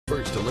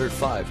Next Alert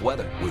 5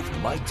 weather with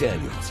Mike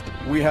Daniels.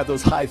 We have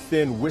those high,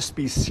 thin,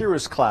 wispy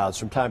cirrus clouds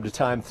from time to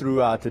time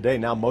throughout today.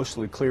 Now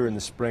mostly clear in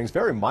the Springs.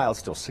 Very mild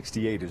still.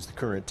 68 is the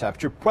current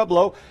temperature.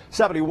 Pueblo,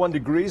 71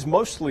 degrees.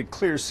 Mostly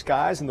clear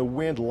skies and the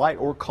wind light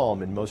or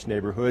calm in most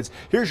neighborhoods.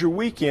 Here's your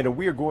weekend, and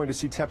we are going to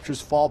see temperatures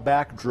fall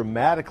back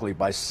dramatically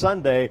by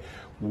Sunday.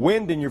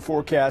 Wind in your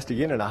forecast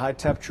again, and a high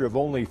temperature of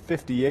only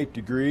 58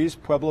 degrees.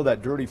 Pueblo,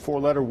 that dirty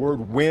four-letter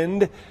word,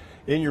 wind.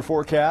 In your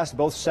forecast,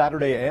 both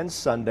Saturday and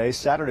Sunday.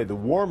 Saturday, the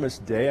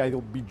warmest day.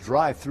 It'll be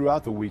dry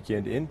throughout the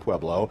weekend in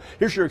Pueblo.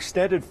 Here's your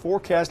extended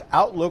forecast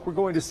outlook. We're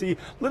going to see a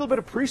little bit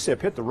of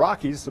precip hit the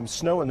Rockies, some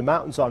snow in the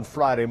mountains on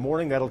Friday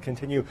morning. That'll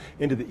continue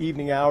into the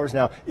evening hours.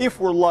 Now, if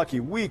we're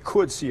lucky, we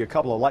could see a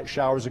couple of light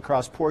showers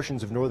across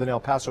portions of northern El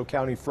Paso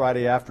County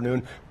Friday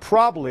afternoon.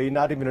 Probably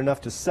not even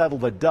enough to settle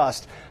the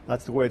dust.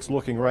 That's the way it's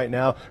looking right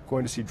now.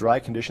 Going to see dry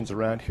conditions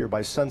around here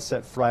by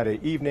sunset Friday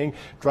evening.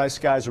 Dry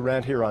skies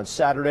around here on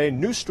Saturday.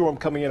 New storm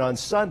coming in on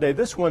Sunday.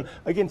 This one,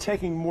 again,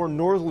 taking more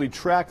northerly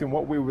track than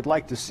what we would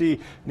like to see.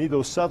 Need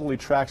those southerly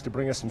tracks to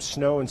bring us some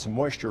snow and some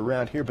moisture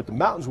around here, but the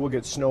mountains will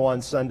get snow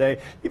on Sunday.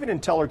 Even in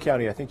Teller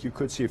County, I think you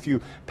could see a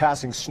few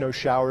passing snow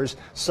showers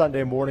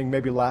Sunday morning,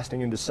 maybe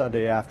lasting into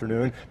Sunday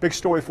afternoon. Big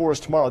story for us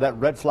tomorrow, that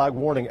red flag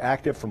warning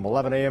active from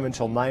 11 a.m.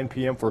 until 9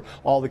 p.m. for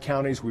all the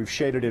counties. We've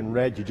shaded in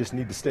red. You just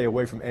need to stay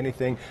away from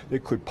anything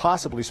that could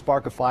possibly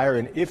spark a fire,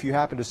 and if you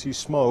happen to see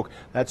smoke,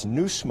 that's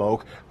new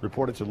smoke,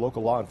 report it to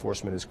local law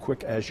enforcement as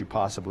quick as you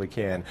possibly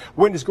can.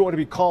 Wind is going to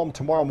be calm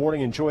tomorrow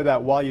morning. Enjoy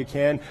that while you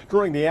can.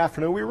 During the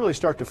afternoon, we really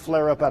start to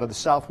flare up out of the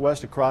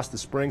southwest across the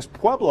Springs.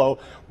 Pueblo,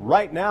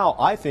 right now,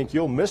 I think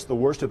you'll miss the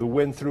worst of the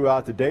wind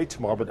throughout the day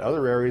tomorrow, but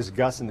other areas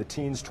gusts in the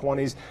teens,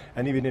 20s,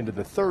 and even into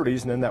the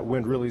 30s, and then that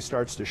wind really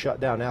starts to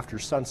shut down after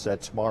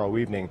sunset tomorrow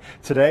evening.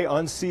 Today,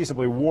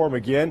 unseasonably warm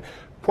again.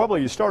 Pueblo,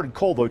 you started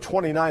cold, though,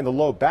 29 the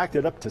low, backed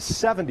it up to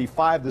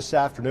 75 this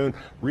afternoon.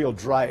 Real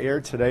dry air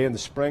today in the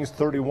Springs,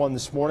 31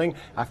 this morning.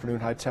 Afternoon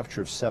high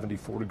temperature of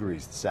 74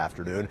 degrees this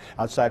afternoon.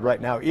 Outside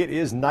right now, it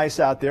is nice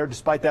out there.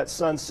 Despite that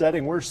sun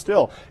setting, we're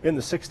still in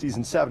the 60s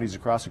and 70s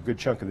across a good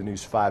chunk of the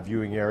News 5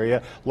 viewing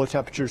area. Low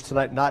temperatures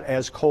tonight, not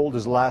as cold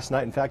as last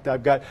night. In fact,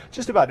 I've got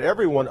just about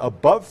everyone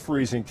above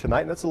freezing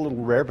tonight, and that's a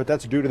little rare, but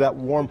that's due to that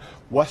warm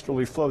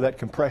westerly flow, that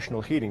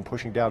compressional heating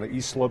pushing down the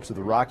east slopes of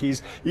the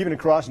Rockies. Even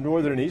across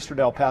northern and eastern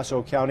El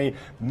Paso County,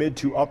 mid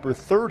to upper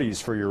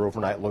 30s for your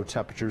overnight low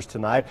temperatures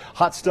tonight.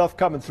 Hot stuff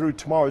coming through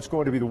tomorrow. It's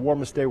going to be the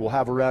warmest day we'll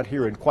have around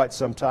here in quite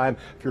some time.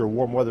 If you're a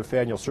warm weather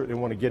fan, you'll certainly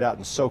want to get out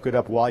and soak it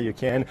up while you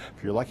can.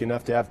 If you're lucky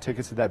enough to have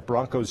tickets to that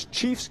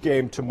Broncos-Chiefs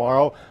game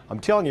tomorrow, I'm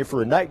telling you,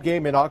 for a night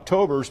game in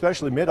October,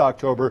 especially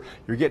mid-October,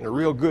 you're getting a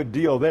real good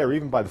deal there.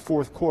 Even by the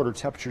fourth quarter,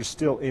 temperatures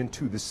still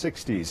into the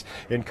 60s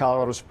in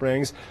Colorado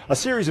Springs. A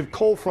series of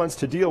cold fronts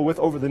to deal with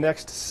over the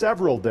next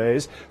several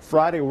days.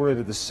 Friday, we're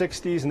into the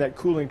 60s, and that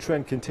cooling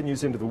trend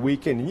continues into the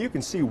weekend, and you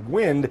can see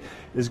wind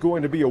is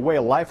going to be a way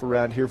of life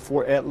around here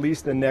for at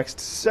least the next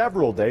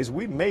several days.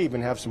 We may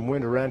even have some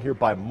wind around here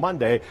by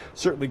Monday.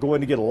 Certainly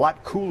going to get a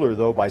lot cooler,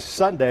 though, by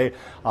Sunday,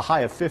 a high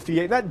of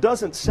 58. That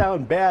doesn't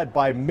sound bad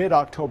by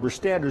mid-October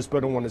standards,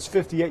 but when it's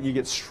 58, you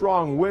get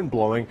strong wind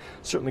blowing.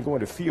 Certainly going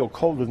to feel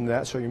colder than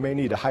that, so you may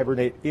need to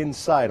hibernate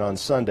inside on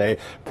Sunday.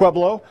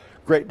 Pueblo,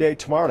 great day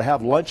tomorrow to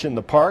have lunch in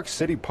the park,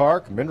 City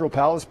Park, Mineral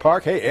Palace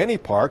Park, hey, any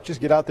park. Just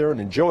get out there and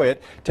enjoy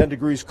it. 10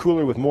 degrees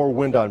cooler with more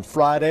wind on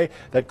Friday.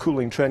 That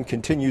cooling trend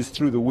continues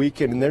through the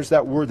weekend, and there's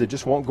that word that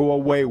just won't go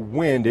away,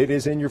 wind. It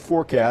is in your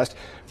forecast.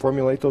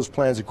 Formulate those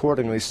plans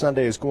accordingly.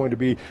 Sunday is going to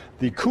be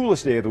the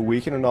coolest day of the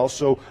weekend, and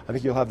also I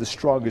think you'll have the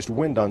strongest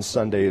wind on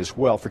Sunday as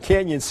well. For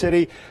Canyon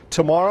City,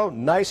 tomorrow,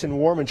 nice and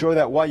warm. Enjoy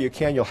that while you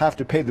can. You'll have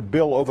to pay the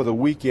bill over the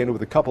weekend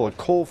with a couple of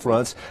cold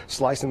fronts,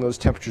 slicing those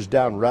temperatures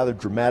down rather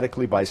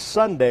dramatically by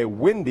Sunday.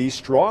 Windy,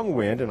 strong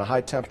wind, and a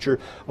high temperature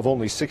of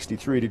only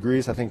 63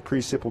 degrees. I think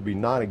precip will be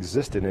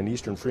non-existent in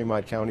eastern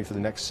Fremont County for the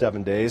next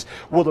 7 days.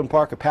 Woodland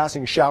Park, a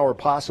passing shower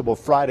possible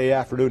Friday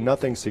afternoon,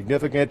 nothing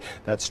significant.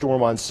 That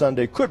storm on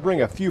Sunday could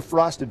bring a few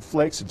frosted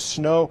flakes of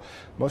snow.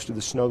 Most of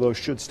the snow, though,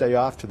 should stay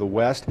off to the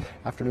west.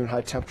 Afternoon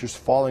high temperatures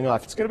falling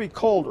off. It's going to be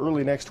cold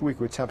early next week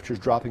with temperatures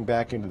dropping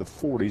back into the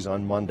 40s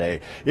on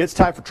Monday. It's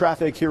time for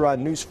traffic here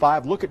on News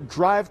 5. Look at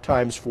drive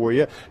times for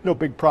you. No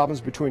big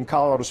problems between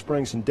Colorado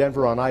Springs and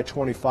Denver on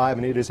I-25,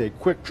 and it is a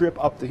quick trip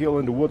up the hill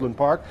into Woodland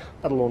Park.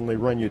 That'll only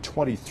run you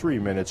 23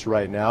 minutes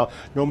right now.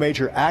 No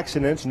major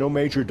accidents, no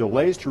major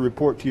delays to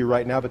report to you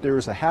right now, but there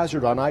is a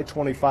hazard on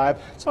I-25.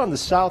 It's on the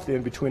south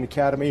end between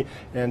Academy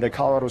and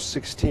Colorado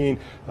 16.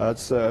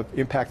 It's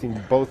impacting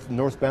both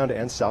northbound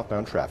and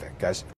southbound traffic. Guys.